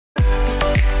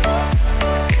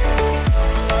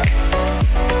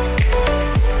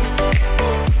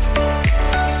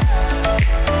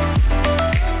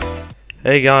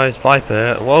Hey guys, Viper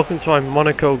here, and welcome to my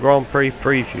Monaco Grand Prix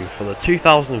preview for the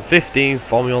 2015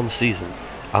 Formula 1 season.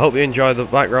 I hope you enjoy the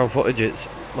background footage. It's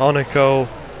Monaco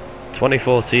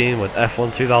 2014 with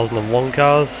F1 2001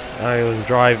 cars. I was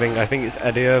driving, I think it's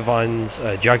Eddie Irvine's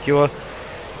Jaguar,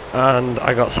 and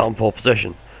I got sat on pole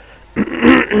position.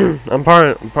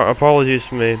 Apologies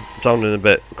for me sounding a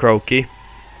bit croaky,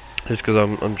 just because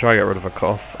I'm trying to get rid of a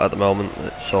cough at the moment.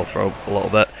 It's sore throat a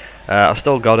little bit. I've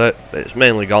still got it. It's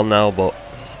mainly gone now, but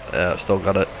I've still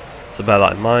got it, so bear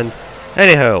that in mind.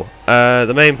 Anyhow,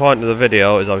 the main point of the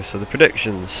video is obviously the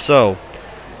predictions. So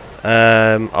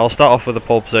I'll start off with the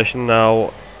pole position.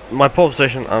 Now, my pole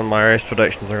position and my race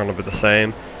predictions are going to be the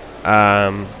same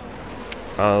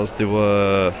as they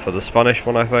were for the Spanish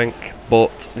one, I think.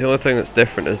 But the only thing that's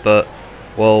different is that,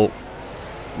 well,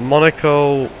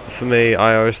 Monaco, for me,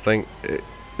 I always think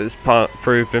it's been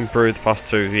proved the past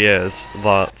 2 years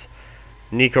that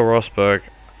Nico Rosberg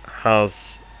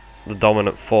has the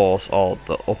dominant force or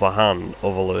the upper hand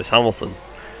over Lewis Hamilton.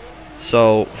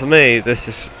 So for me, this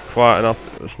is quite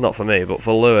it's not for me, but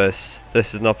for Lewis,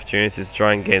 this is an opportunity to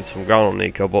try and gain some ground on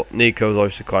Nico. But Nico's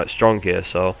obviously quite strong here,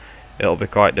 so it'll be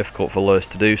quite difficult for Lewis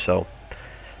to do so.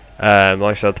 Like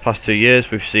I said, the past 2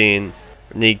 years we've seen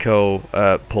Nico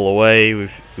pull away.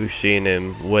 We've seen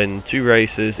him win 2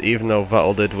 races, even though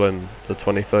Vettel did win the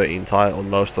 2013 title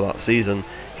most of that season.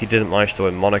 He didn't manage to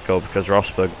win Monaco because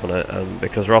Rosberg won it, and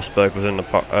because Rosberg was in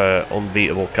the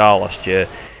unbeatable car last year,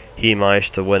 he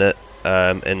managed to win it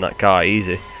in that car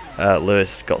easy.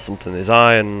 Lewis got something in his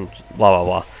eye and blah blah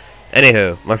blah.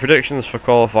 Anywho, my predictions for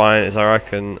qualifying is I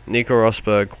reckon Nico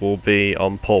Rosberg will be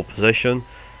on pole position,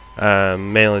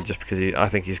 mainly just because I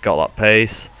think he's got that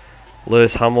pace.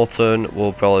 Lewis Hamilton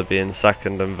will probably be in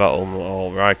second, and Vettel,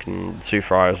 or I reckon the 2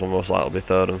 Ferraris will most likely be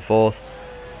third and fourth.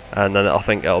 And then I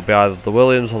think it'll be either the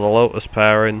Williams or the Lotus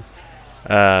pairing.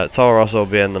 Toro Rosso will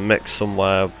be in the mix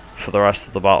somewhere for the rest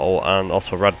of the battle, and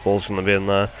also Red Bull's going to be in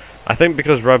there. I think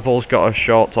because Red Bull's got a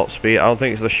short top speed, I don't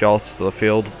think it's the shortest of the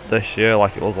field this year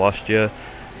like it was last year,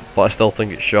 but I still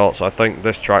think it's short, so I think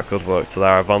this track could work to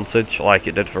their advantage like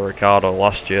it did for Ricciardo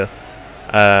last year.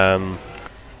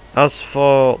 As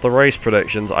for the race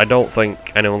predictions, I don't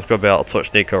think anyone's going to be able to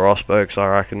touch Nico Rosberg, so I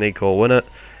reckon Nico will win it.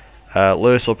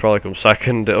 Lewis will probably come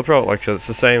second. It'll probably, like I said, it's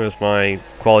the same as my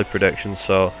quality predictions,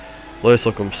 so Lewis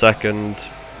will come second,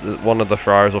 one of the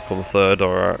Ferraris will come third,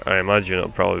 or I imagine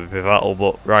it'll probably be Vettel,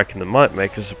 but Raikkonen might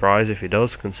make a surprise if he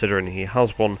does, considering he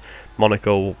has won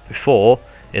Monaco before,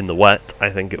 in the wet, I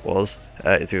think it was,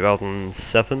 in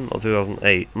 2007 or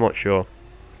 2008, I'm not sure.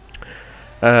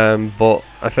 But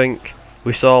I think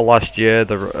we saw last year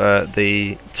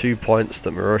the 2 points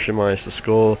that Marussia managed to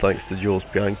score thanks to Jules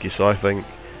Bianchi, so I think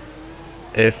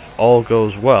if all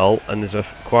goes well, and there's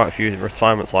quite a few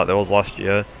retirements like there was last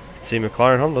year, see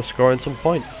McLaren Honda scoring some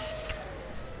points.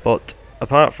 But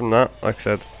apart from that, like I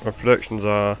said, my predictions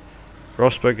are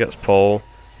Rosberg gets pole,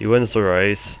 he wins the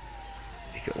race,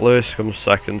 Lewis comes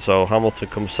second, so Hamilton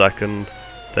comes second,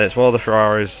 then it's one of the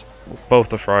Ferraris, both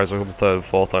the Ferraris will come third and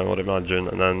fourth, I would imagine,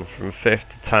 and then from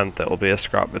 5th to 10th it will be a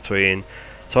scrap between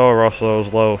Toro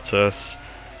Rosso's, Lotus,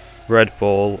 Red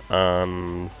Bull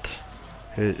and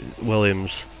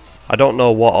Williams. I don't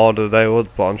know what order they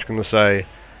would, but I'm just going to say,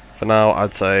 for now,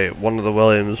 I'd say one of the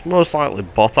Williams, most likely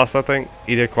Bottas, I think.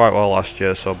 He did quite well last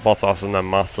year, so Bottas and then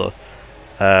Massa.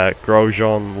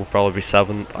 Grosjean will probably be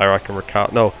 7th, I reckon.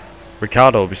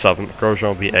 Ricciardo will be 7th, Grosjean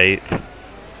will be 8th.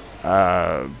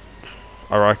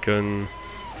 I reckon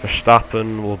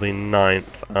Verstappen will be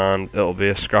 9th, and it'll be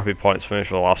a scrappy points finish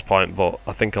for the last point, but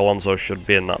I think Alonso should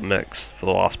be in that mix for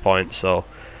the last point, so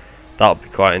that'll be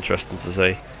quite interesting to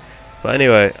see. But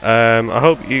anyway, I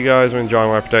hope you guys are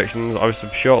enjoying my predictions. Obviously,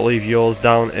 be sure to leave yours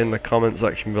down in the comment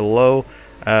section below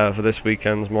for this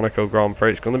weekend's Monaco Grand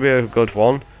Prix. It's going to be a good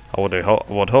one. I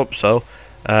would hope so.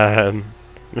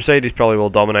 Mercedes probably will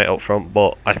dominate up front,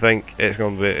 but I think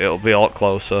it'll be a lot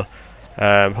closer.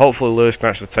 Hopefully, Lewis can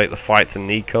actually take the fight to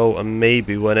Nico and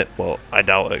maybe win it, but I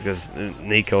doubt it because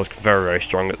Nico's very, very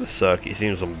strong at the circuit. He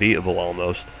seems unbeatable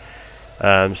almost.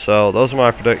 So those are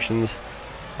my predictions,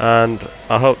 and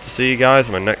I hope to see you guys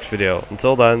in my next video.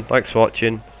 Until then, thanks for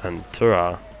watching, and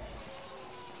ta-ra.